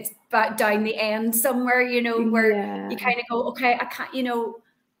 it's back down the end somewhere, where you kind of go, okay,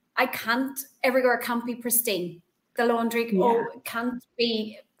 I can't, everywhere can't be pristine. The laundry can't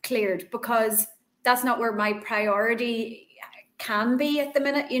be cleared, because that's not where my priority can be at the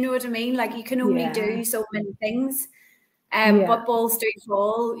minute. You know what I mean? Like you can only do so many things. But balls do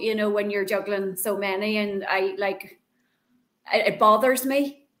fall, when you're juggling so many, and it bothers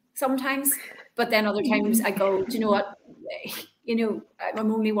me sometimes, but then other times I go, do you know what,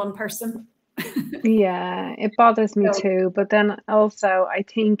 I'm only one person. It bothers me too. But then also I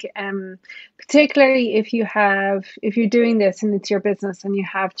think particularly if you're doing this and it's your business and you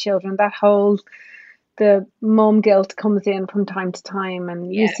have children, the mom guilt comes in from time to time,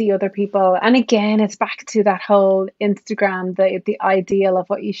 and you see other people, and again it's back to that whole Instagram, the ideal of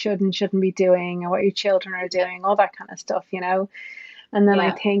what you should and shouldn't be doing and what your children are doing, all that kind of stuff, and then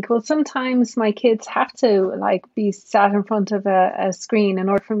I think, well, sometimes my kids have to be sat in front of a screen in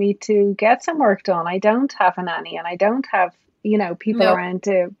order for me to get some work done. I don't have a nanny, and I don't have people around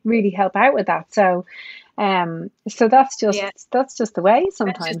to really help out with that, so that's just the way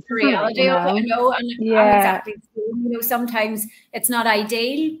sometimes. That's just the reality of it, and I'm exactly the same. Sometimes it's not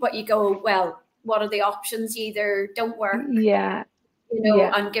ideal, but you go, well, what are the options? You either don't work, and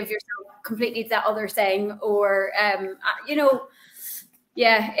give yourself completely that other thing, or you know,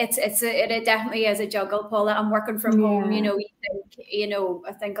 yeah, it definitely is a juggle, Paula. I'm working from home, you know,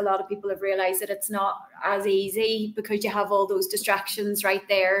 I think a lot of people have realized that it's not as easy because you have all those distractions right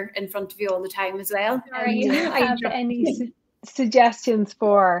there in front of you all the time as well. Do you have any suggestions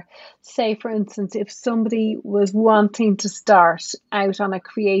for, say, for instance, if somebody was wanting to start out on a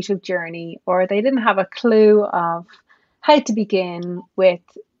creative journey, or they didn't have a clue of how to begin with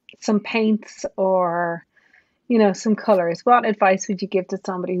some paints or, you know, some colors, what advice would you give to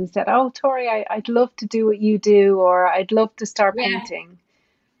somebody who said, oh, Tori, I'd love to do what you do, or I'd love to start painting?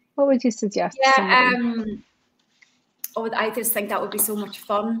 What would you suggest to somebody? I just think that would be so much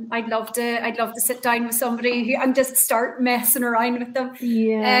fun. I'd love to sit down with somebody and just start messing around with them.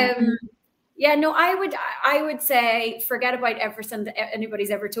 I would say forget about everything that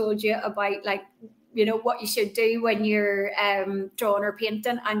anybody's ever told you about, like, you know, what you should do when you're drawing or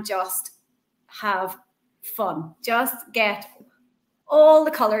painting, and just have fun. Just get all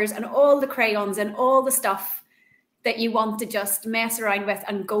the colors and all the crayons and all the stuff that you want to just mess around with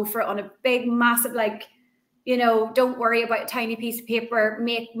and go for it on a big, massive, like, you know, don't worry about a tiny piece of paper,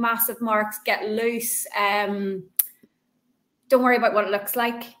 make massive marks, get loose. Don't worry about what it looks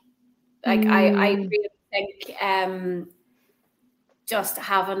like. Like, I really think just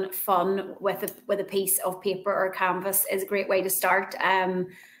having fun with a piece of paper or canvas is a great way to start. And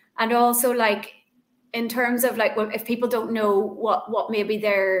also, like, in terms of, like, if people don't know what maybe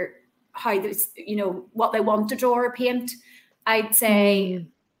you know, what they want to draw or paint, I'd say,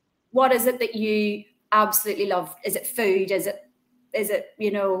 what is it that you absolutely love? Is it food? Is it,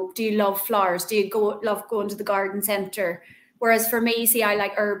 you know, do you love flowers? Do you love going to the garden centre? Whereas for me, see, I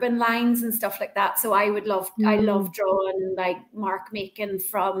like urban lines and stuff like that. So I love drawing, like, mark making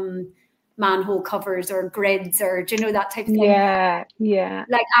from manhole covers or grids, or, do you know, that type of thing? Yeah.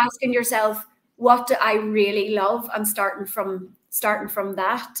 Like, asking yourself, what do I really love? And starting from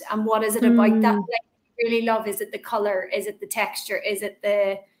that. And what is it about that like, you really love? Is it the color? Is it the texture? Is it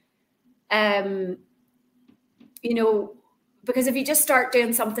the, you know, because if you just start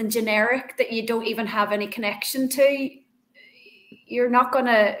doing something generic that you don't even have any connection to, you're not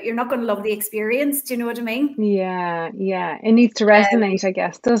gonna love the experience. Do you know what I mean? Yeah. It needs to resonate, I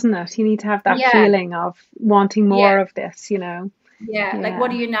guess, doesn't it? You need to have that feeling of wanting more of this, you know. Like,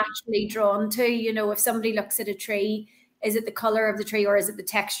 what are you naturally drawn to? You know, if somebody looks at a tree, is it the color of the tree, or is it the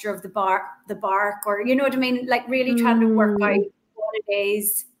texture of the bark, or, you know what I mean? Like, really trying to work out what it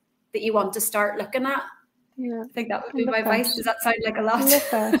is that you want to start looking at. Yeah, I think that would be my advice. Does that sound like a lot? I love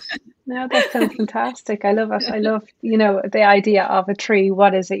that. No, that sounds fantastic. I love it. I love, you know, the idea of a tree.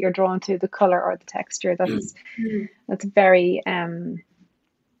 What is it you're drawn to, the color or the texture? That's very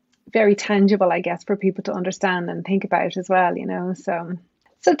very tangible, I guess, for people to understand and think about as well, you know. So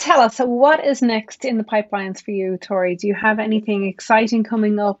tell us, so what is next in the pipelines for you, Tori? Do you have anything exciting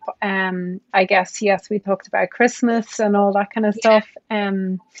coming up? I guess, yes, we talked about Christmas and all that kind of stuff.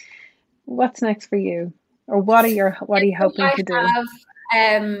 What's next for you? Or what are you hoping to do?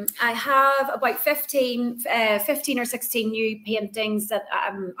 I have about 15 or 16 new paintings that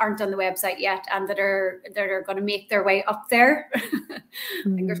aren't on the website yet, and that are going to make their way up there.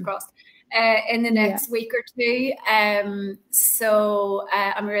 Fingers crossed. In the next week or two. So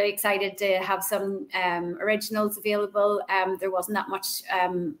I'm really excited to have some originals available. There wasn't that much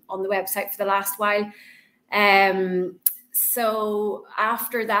on the website for the last while. So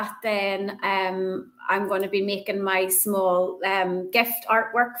after that, then I'm going to be making my small gift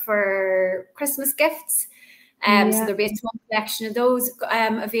artwork for Christmas gifts. So there'll be a small collection of those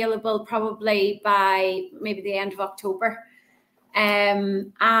available probably by maybe the end of October.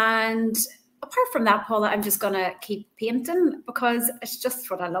 And apart from that, Paula, I'm just going to keep painting because it's just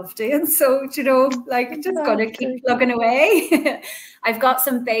what I love doing. So, you know, like, just going to keep plugging away. I've got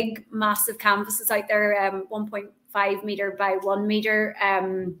some big, massive canvases out there, 1.5 meter by 1 meter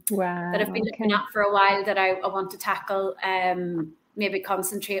that I've been looking at for a while, that I want to tackle, maybe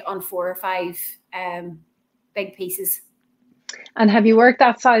concentrate on 4 or 5 big pieces. And have you worked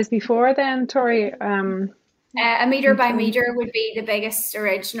that size before then, Tori? A meter by meter would be the biggest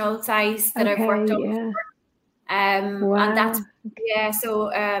original size that I've worked on before. And that's so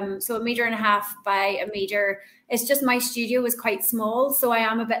a meter and a half by a meter. It's just my studio is quite small, so I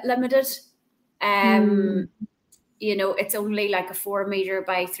am a bit limited. You know, it's only like a 4 meter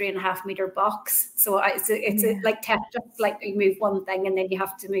by 3.5 meter box. So it's like Tetris, like you move one thing and then you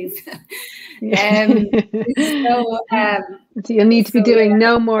have to move. So you'll need to be doing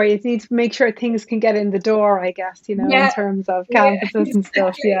no more. You need to make sure things can get in the door, I guess, you know, in terms of canvases and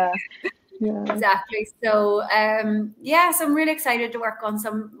stuff. Exactly. So so I'm really excited to work on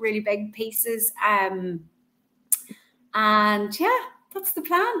some really big pieces. And yeah, that's the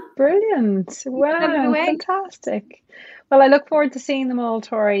plan. Brilliant. Wow, fantastic. Well, I look forward to seeing them all,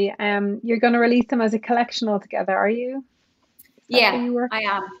 Tori. You're going to release them as a collection altogether, are you? Yeah, I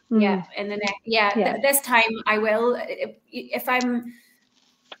am. Yeah, in the next. This time I will. If I'm,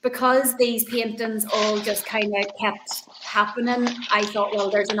 because these paintings all just kind of kept happening, I thought, well,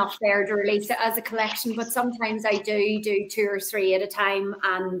 there's enough there to release it as a collection. But sometimes I do 2 or 3 at a time,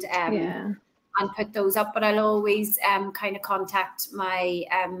 and put those up. But I'll always kind of contact my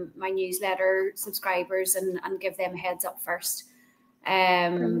my newsletter subscribers and give them a heads up first.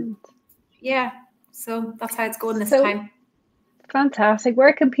 Yeah, so that's how it's going this time. Fantastic.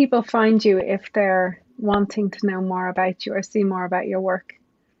 Where can people find you if they're wanting to know more about you or see more about your work?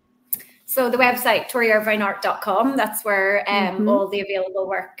 So the website, toriirvineart.com, that's where all the available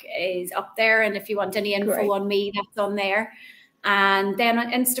work is up there. And if you want any info on me, that's on there. And then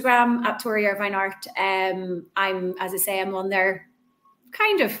on Instagram at toriirvineart, I'm, as I say, I'm on there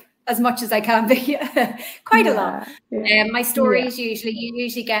kind of as much as I can be, quite a lot. My stories you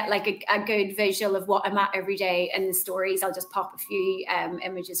usually get like a good visual of what I'm at every day. And the stories, I'll just pop a few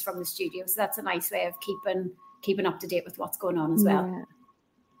images from the studio. So that's a nice way of keeping up to date with what's going on as well.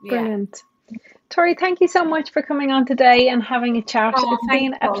 Brilliant. Tori, thank you so much for coming on today and having a chat. It's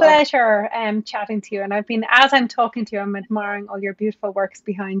been a pleasure chatting to you. And as I'm talking to you, I'm admiring all your beautiful works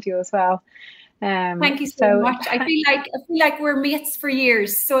behind you as well. Thank you so much. I feel like we're mates for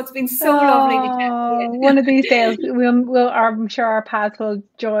years, so it's been so lovely to chat to you. One of these days, I'm sure our paths will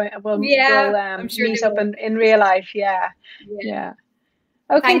join. I'm sure meet up in real life. Yeah.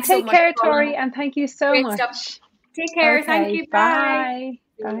 Okay, thanks take care, Tori, and thank you so much. Take care. Okay, thank you. Bye.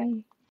 Bye.